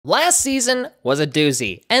Last season was a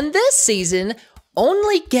doozy, and this season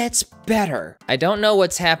only gets better. I don't know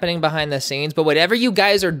what's happening behind the scenes, but whatever you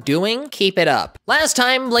guys are doing, keep it up. Last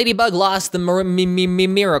time, Ladybug lost the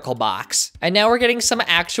Miracle Box, and now we're getting some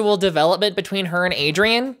actual development between her and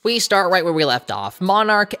Adrian. We start right where we left off.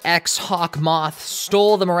 Monarch X Hawkmoth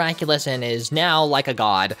stole the Miraculous and is now like a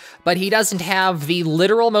god, but he doesn't have the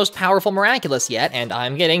literal most powerful Miraculous yet, and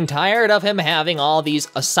I'm getting tired of him having all these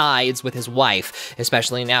asides with his wife,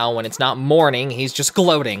 especially now when it's not morning, he's just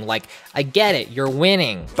gloating, like, I get it, you're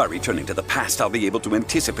winning. By returning to the past, I'll be able to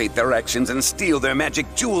anticipate their actions and steal their magic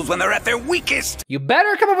jewels when they're at their weakest. You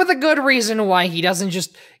better come up with a good reason why he doesn't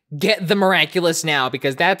just get the Miraculous now,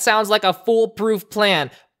 because that sounds like a foolproof plan.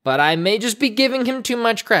 But I may just be giving him too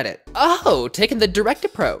much credit. Oh, taking the direct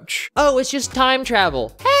approach. Oh, it's just time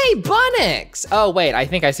travel. Hey, Bunnix! Oh, wait, I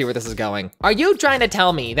think I see where this is going. Are you trying to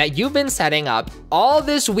tell me that you've been setting up all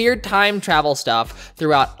this weird time travel stuff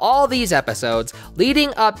throughout all these episodes,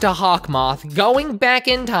 leading up to Hawkmoth going back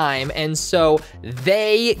in time, and so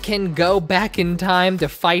they can go back in time to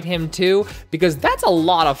fight him too? Because that's a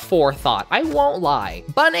lot of forethought, I won't lie.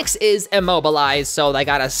 Bunnix is immobilized, so they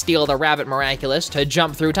gotta steal the Rabbit Miraculous to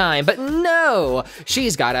jump through time, but no,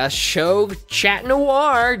 she's gotta show Chat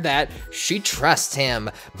Noir that she trusts him.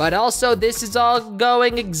 But also, this is all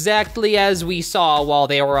going exactly as we saw while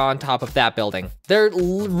they were on top of that building. They're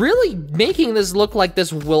really making this look like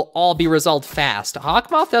this will all be resolved fast.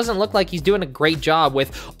 Hawkmoth doesn't look like he's doing a great job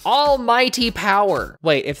with almighty power.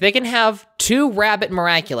 Wait, if they can have two Rabbit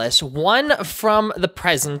Miraculous, one from the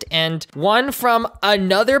present and one from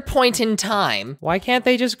another point in time, why can't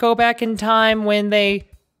they just go back in time when they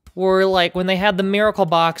were like, when they had the Miracle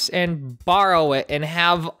Box and borrow it and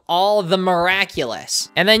have all the Miraculous?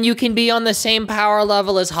 And then you can be on the same power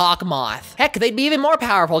level as Hawkmoth. Heck, they'd be even more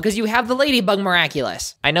powerful because you have the Ladybug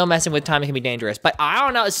Miraculous. I know messing with time can be dangerous, but I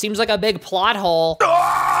don't know, it seems like a big plot hole.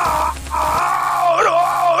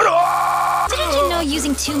 Didn't you know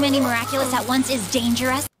using too many Miraculous at once is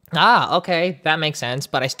dangerous? Ah, okay, that makes sense,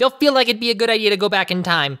 but I still feel like it'd be a good idea to go back in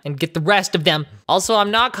time and get the rest of them. Also,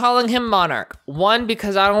 I'm not calling him Monarch. One,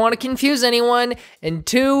 because I don't want to confuse anyone, and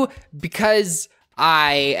two, because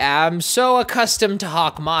I am so accustomed to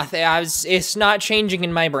Hawkmoth, it's not changing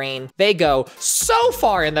in my brain. They go so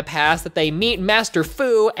far in the past that they meet Master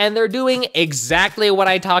Fu, and they're doing exactly what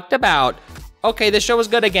I talked about. Okay, this show is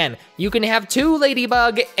good again. You can have two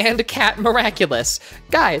Ladybug and a Cat Miraculous.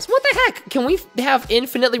 Guys, what the heck? Can we have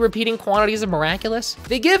infinitely repeating quantities of Miraculous?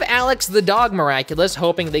 They give Alex the Dog Miraculous,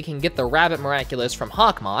 hoping they can get the Rabbit Miraculous from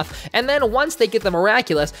Hawkmoth, and then once they get the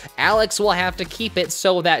Miraculous, Alex will have to keep it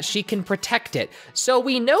so that she can protect it. So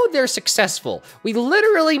we know they're successful. We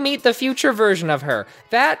literally meet the future version of her.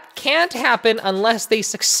 That can't happen unless they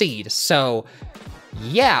succeed, so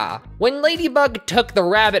yeah. When Ladybug took the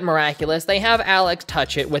Rabbit Miraculous, they have Alex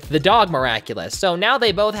touch it with the Dog Miraculous, so now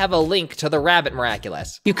they both have a link to the Rabbit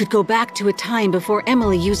Miraculous. You could go back to a time before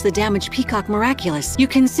Emily used the damaged Peacock Miraculous. You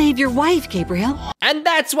can save your wife, Gabriel. And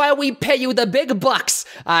that's why we pay you the big bucks.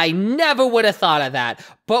 I never would have thought of that.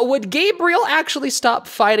 But would Gabriel actually stop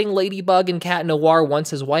fighting Ladybug and Cat Noir once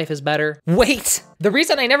his wife is better? Wait, the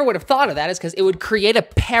reason I never would have thought of that is because it would create a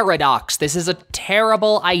paradox. This is a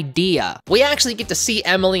terrible idea. We actually get to see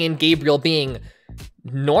Emily and Gabriel being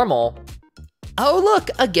normal. Oh look,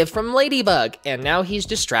 a gift from Ladybug, and now he's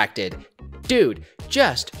distracted. Dude,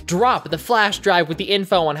 just drop the flash drive with the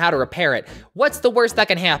info on how to repair it. What's the worst that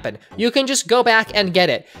can happen? You can just go back and get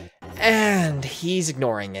it. And he's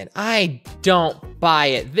ignoring it. I don't buy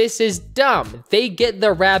it. This is dumb. They get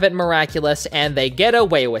the Rabbit Miraculous and they get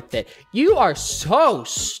away with it. You are so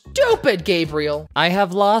stupid, Gabriel. I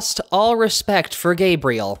have lost all respect for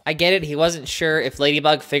Gabriel. I get it, he wasn't sure if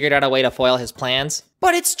Ladybug figured out a way to foil his plans,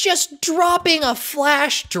 but it's just dropping a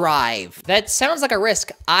flash drive. That sounds like a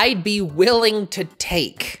risk I'd be willing to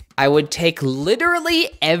take. I would take literally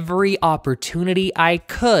every opportunity I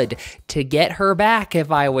could to get her back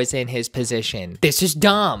if I was in his position. This is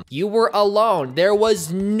dumb. You were alone. There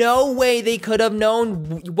was no way they could have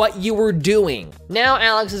known what you were doing. Now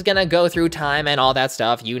Alex is gonna go through time and all that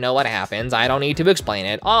stuff. You know what happens. I don't need to explain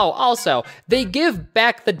it. Oh, also, they give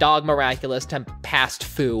back the Dog Miraculous to past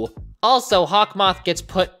Fu. Also, Hawkmoth gets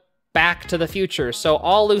put back to the future, so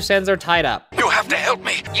all loose ends are tied up. You have to help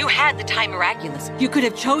me. You had the time Miraculous. You could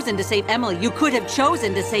have chosen to save Emily. You could have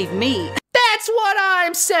chosen to save me. That's what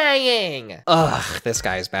I'm saying! Ugh, this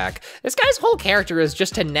guy's back. This guy's whole character is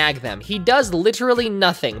just to nag them. He does literally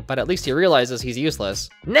nothing, but at least he realizes he's useless.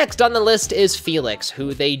 Next on the list is Felix,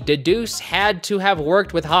 who they deduce had to have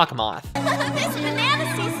worked with Hawkmoth. This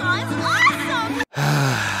banana seesaw is awesome!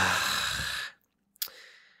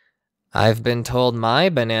 I've been told my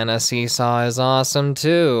banana seesaw is awesome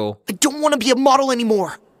too. I don't want to be a model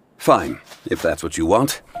anymore. Fine, if that's what you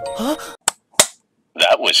want. Huh?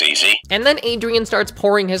 That was easy. And then Adrian starts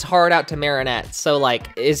pouring his heart out to Marinette. So like,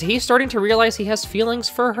 is he starting to realize he has feelings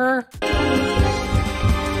for her?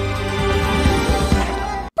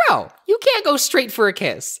 Bro, you can't go straight for a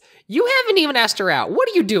kiss. You haven't even asked her out. What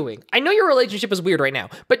are you doing? I know your relationship is weird right now,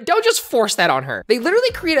 but don't just force that on her. They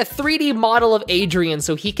literally create a 3D model of Adrian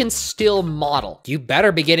so he can still model. You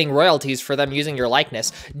better be getting royalties for them using your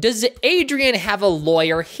likeness. Does Adrian have a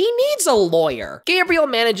lawyer? He needs a lawyer. Gabriel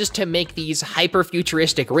manages to make these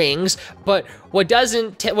hyper-futuristic rings, but what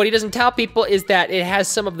he doesn't tell people is that it has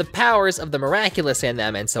some of the powers of the miraculous in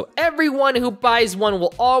them, and so everyone who buys one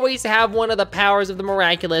will always have one of the powers of the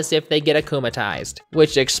miraculous if they get akumatized,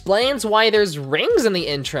 which explains why there's rings in the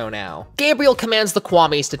intro now. Gabriel commands the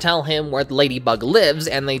Kwamis to tell him where the Ladybug lives,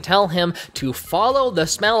 and they tell him to follow the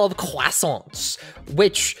smell of croissants,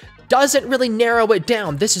 which doesn't really narrow it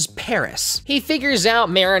down. This is Paris. He figures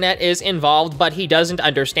out Marinette is involved, but he doesn't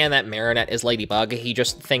understand that Marinette is Ladybug. He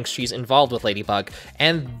just thinks she's involved with Ladybug,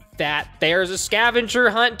 and that there's a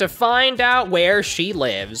scavenger hunt to find out where she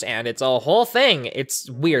lives, and it's a whole thing. It's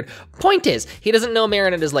weird. Point is, he doesn't know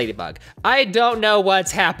Marinette is Ladybug. I don't know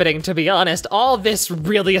what's happening, to be honest. All this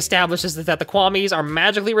really establishes that the Kwamis are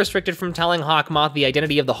magically restricted from telling Hawkmoth the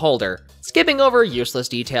identity of the holder. Skipping over useless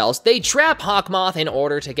details, they trap Hawkmoth in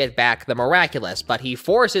order to get back the miraculous, but he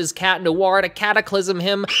forces Cat Noir to cataclysm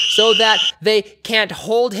him so that they can't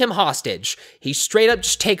hold him hostage. He straight up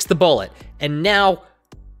just takes the bullet, and now,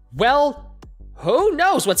 well, who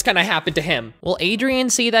knows what's gonna happen to him? Will Adrian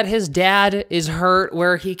see that his dad is hurt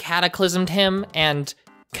where he cataclysmed him and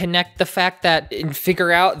connect the fact that and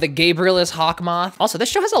figure out that Gabriel is Hawkmoth? Also, this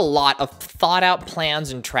show has a lot of thought out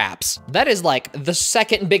plans and traps. That is like the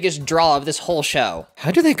second biggest draw of this whole show.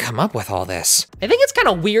 How do they come up with all this? I think it's kind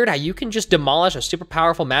of weird how you can just demolish a super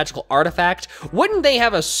powerful magical artifact. Wouldn't they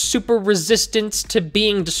have a super resistance to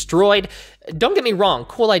being destroyed? Don't get me wrong,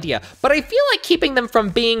 cool idea, but I feel like keeping them from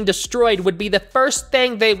being destroyed would be the first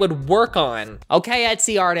thing they would work on. Okay,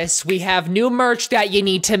 Etsy artists, we have new merch that you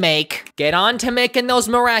need to make. Get on to making those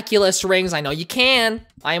miraculous rings. I know you can.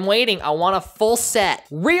 I'm waiting. I want a full set.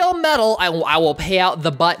 Real metal, I will pay out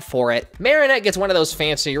the butt for it. Marinette gets one of those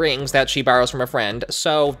fancy rings that she borrows from a friend,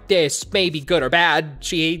 so this may be good or bad.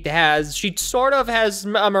 She sort of has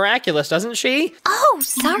a miraculous, doesn't she? Oh,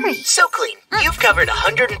 sorry. So clean. You've covered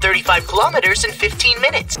 135 kilometers in 15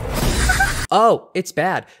 minutes. Oh, it's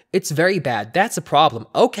bad. It's very bad. That's a problem.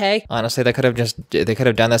 Okay. Honestly, they could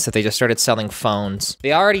have done this if they just started selling phones.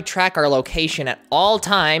 They already track our location at all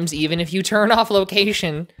times, even if you turn off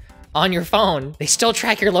location on your phone, they still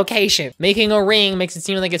track your location. Making a ring makes it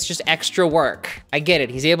seem like it's just extra work. I get it,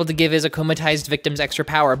 he's able to give his akumatized victims extra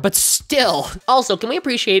power, but still. Also, can we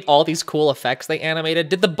appreciate all these cool effects they animated?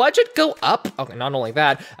 Did the budget go up? Okay, not only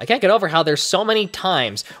that, I can't get over how there's so many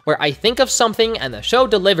times where I think of something and the show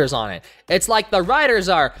delivers on it. It's like the writers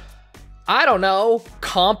are, I don't know,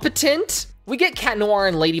 competent? We get Cat Noir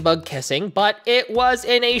and Ladybug kissing, but it was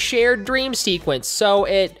in a shared dream sequence, so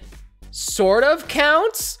it sort of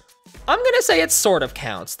counts? I'm gonna say it sort of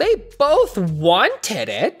counts. They both wanted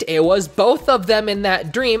it. It was both of them in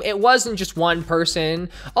that dream. It wasn't just one person.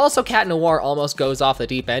 Also, Cat Noir almost goes off the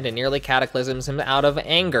deep end and nearly cataclysms him out of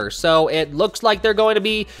anger. So it looks like they're going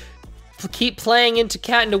to keep playing into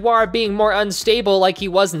Cat Noir being more unstable like he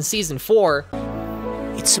was in season 4.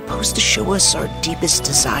 It's supposed to show us our deepest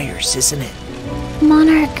desires, isn't it?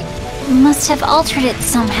 Monarch must have altered it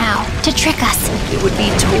somehow to trick us. It would be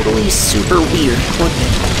totally super weird, wouldn't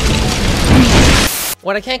it?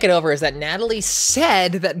 What I can't get over is that Natalie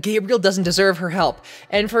said that Gabriel doesn't deserve her help,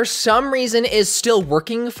 and for some reason is still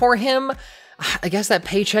working for him. I guess that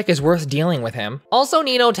paycheck is worth dealing with him. Also,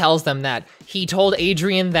 Nino tells them that he told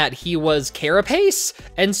Adrian that he was Carapace,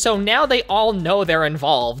 and so now they all know they're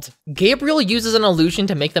involved. Gabriel uses an illusion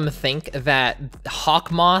to make them think that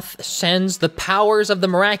Hawkmoth sends the powers of the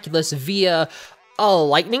miraculous via a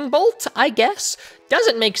lightning bolt, I guess?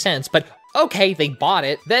 Doesn't make sense, but okay, they bought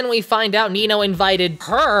it. Then we find out Nino invited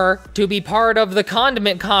her to be part of the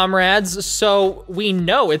Condiment Comrades, so we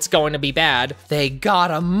know it's going to be bad. They got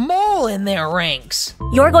a mole in their ranks.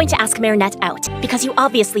 You're going to ask Marinette out, because you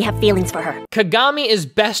obviously have feelings for her. Kagami is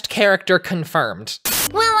best character confirmed.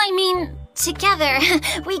 Well, I mean, together.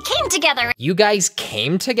 We came together. You guys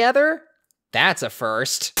came together? That's a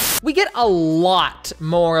first. We get a lot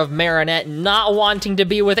more of Marinette not wanting to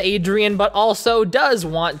be with Adrian, but also does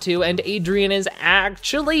want to, and Adrian is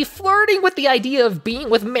actually flirting with the idea of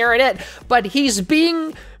being with Marinette, but he's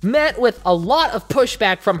being met with a lot of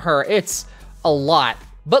pushback from her. It's a lot.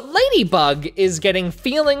 But Ladybug is getting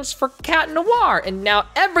feelings for Cat Noir, and now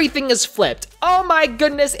everything is flipped. Oh my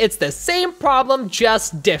goodness, it's the same problem,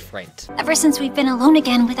 just different. Ever since we've been alone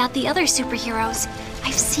again without the other superheroes,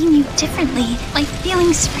 I've seen you differently. My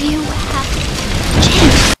feelings for you have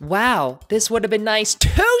changed. Wow, this would have been nice 2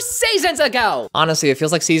 seasons ago. Honestly, it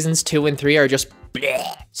feels like seasons 2 and 3 are just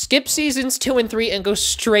bleh. Skip seasons 2 and 3 and go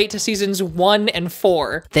straight to seasons 1 and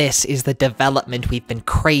 4. This is the development we've been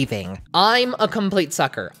craving. I'm a complete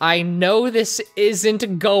sucker. I know this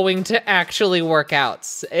isn't going to actually work out.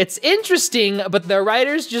 It's interesting, but the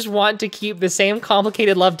writers just want to keep the same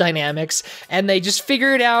complicated love dynamics, and they just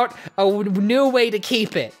figured out a new way to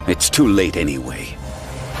keep it. It's too late anyway.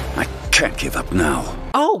 I can't give up now.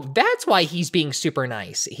 Oh, that's why he's being super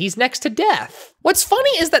nice. He's next to death. What's funny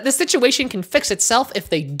is that the situation can fix itself if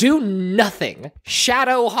they do nothing.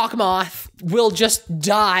 Shadow Hawkmoth will just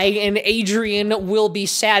die and Adrian will be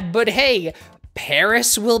sad, but hey,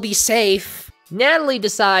 Paris will be safe. Natalie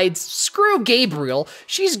decides, screw Gabriel,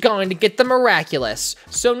 she's going to get the Miraculous.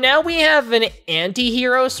 So now we have an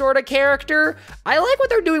anti-hero sort of character. I like what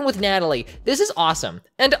they're doing with Natalie. This is awesome.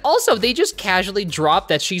 And also, they just casually dropped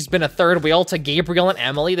that she's been a third wheel to Gabriel and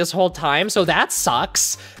Emily this whole time, so that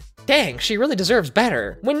sucks. Dang, she really deserves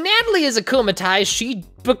better. When Natalie is akumatized, she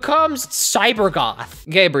becomes cybergoth.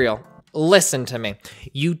 Gabriel, listen to me.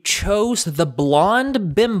 You chose the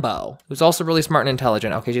blonde bimbo, who's also really smart and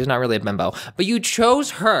intelligent. Okay, she's not really a bimbo, but you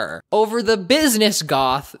chose her over the business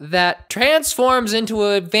goth that transforms into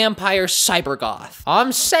a vampire cybergoth. All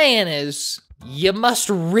I'm saying is, you must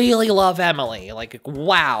really love Emily. Like,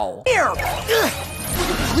 wow. Here!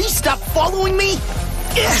 Please stop following me!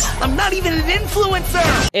 I'm not even an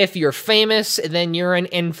influencer! If you're famous, then you're an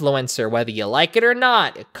influencer, whether you like it or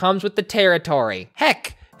not. It comes with the territory.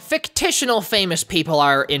 Heck, fictional famous people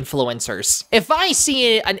are influencers. If I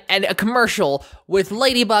see a commercial with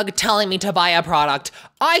Ladybug telling me to buy a product,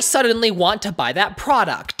 I suddenly want to buy that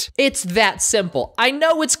product. It's that simple. I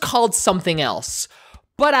know it's called something else,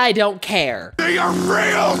 but I don't care. They are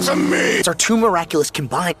real to me! Our 2 Miraculous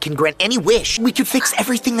combined can grant any wish. We could fix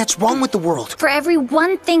everything that's wrong with the world. For every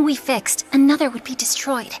one thing we fixed, another would be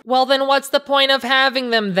destroyed. Well, then what's the point of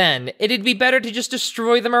having them then? It'd be better to just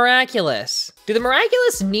destroy the Miraculous. Do the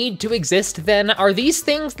Miraculous need to exist then? Are these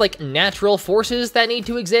things like natural forces that need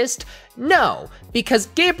to exist? No, because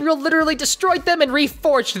Gabriel literally destroyed them and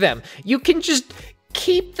reforged them. You can just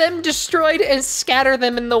keep them destroyed and scatter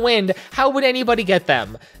them in the wind. How would anybody get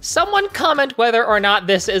them? Someone comment whether or not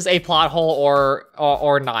this is a plot hole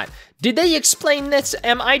or not. Did they explain this?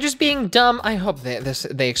 Am I just being dumb? I hope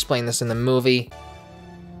they explain this in the movie.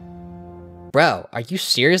 Bro, are you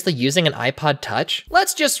seriously using an iPod Touch?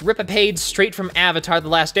 Let's just rip a page straight from Avatar: The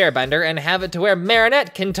Last Airbender and have it to where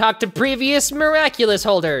Marinette can talk to previous Miraculous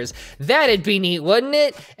holders. That'd be neat, wouldn't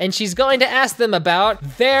it? And she's going to ask them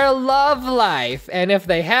about their love life and if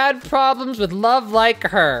they had problems with love like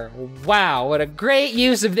her. Wow, what a great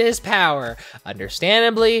use of this power.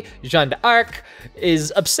 Understandably, Jeanne d'Arc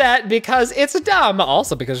is upset because it's dumb.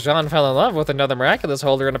 Also because Jeanne fell in love with another Miraculous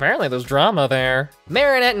holder and apparently there's drama there.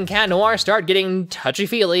 Marinette and Cat Noir start getting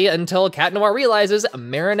touchy-feely until Cat Noir realizes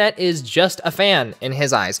Marinette is just a fan in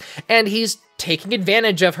his eyes, and he's taking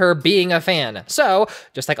advantage of her being a fan. So,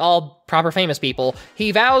 just like all proper famous people,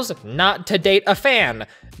 he vows not to date a fan.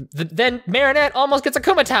 Then Marinette almost gets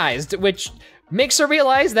akumatized, which makes her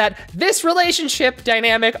realize that this relationship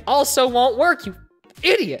dynamic also won't work, you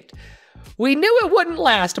idiot. We knew it wouldn't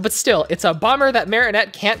last, but still, it's a bummer that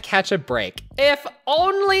Marinette can't catch a break. If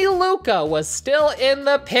only Luca was still in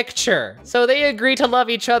the picture. So they agree to love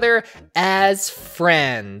each other as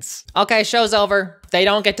friends. Okay, show's over. They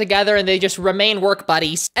don't get together and they just remain work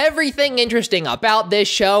buddies. Everything interesting about this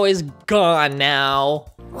show is gone now.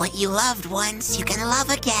 What you loved once, you can love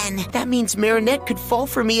again. That means Marinette could fall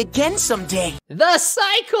for me again someday. The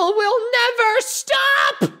cycle will never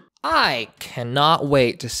stop! I cannot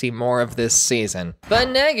wait to see more of this season. But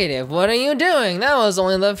negative, what are you doing? That was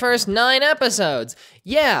only the first 9 episodes.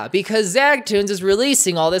 Yeah, because Zagtoons is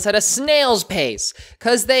releasing all this at a snail's pace,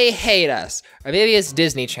 cause they hate us. Or maybe it's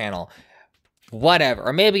Disney Channel. Whatever,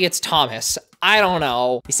 or maybe it's Thomas. I don't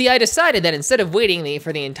know. You see, I decided that instead of waiting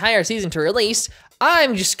for the entire season to release,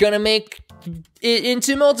 I'm just gonna make it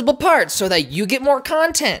into multiple parts so that you get more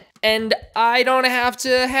content. And I don't have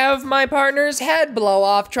to have my partner's head blow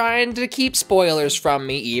off trying to keep spoilers from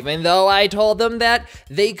me, even though I told them that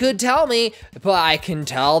they could tell me, but I can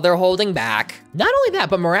tell they're holding back. Not only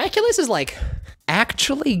that, but Miraculous is like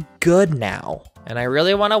actually good now. And I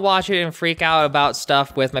really wanna watch it and freak out about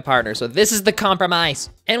stuff with my partner, so this is the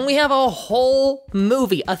compromise. And we have a whole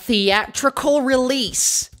movie, a theatrical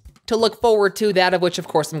release, to look forward to, that of which, of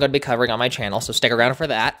course, I'm gonna be covering on my channel, so stick around for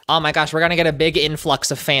that. Oh my gosh, we're gonna get a big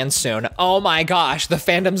influx of fans soon. Oh my gosh, the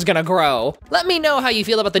fandom's gonna grow. Let me know how you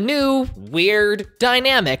feel about the new, weird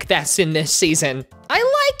dynamic that's in this season.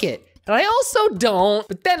 I like it. And I also don't,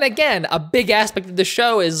 but then again, a big aspect of the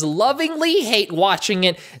show is lovingly hate watching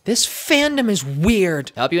it. This fandom is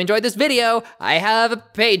weird. I hope you enjoyed this video. I have a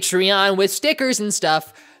Patreon with stickers and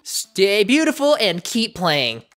stuff. Stay beautiful and keep playing.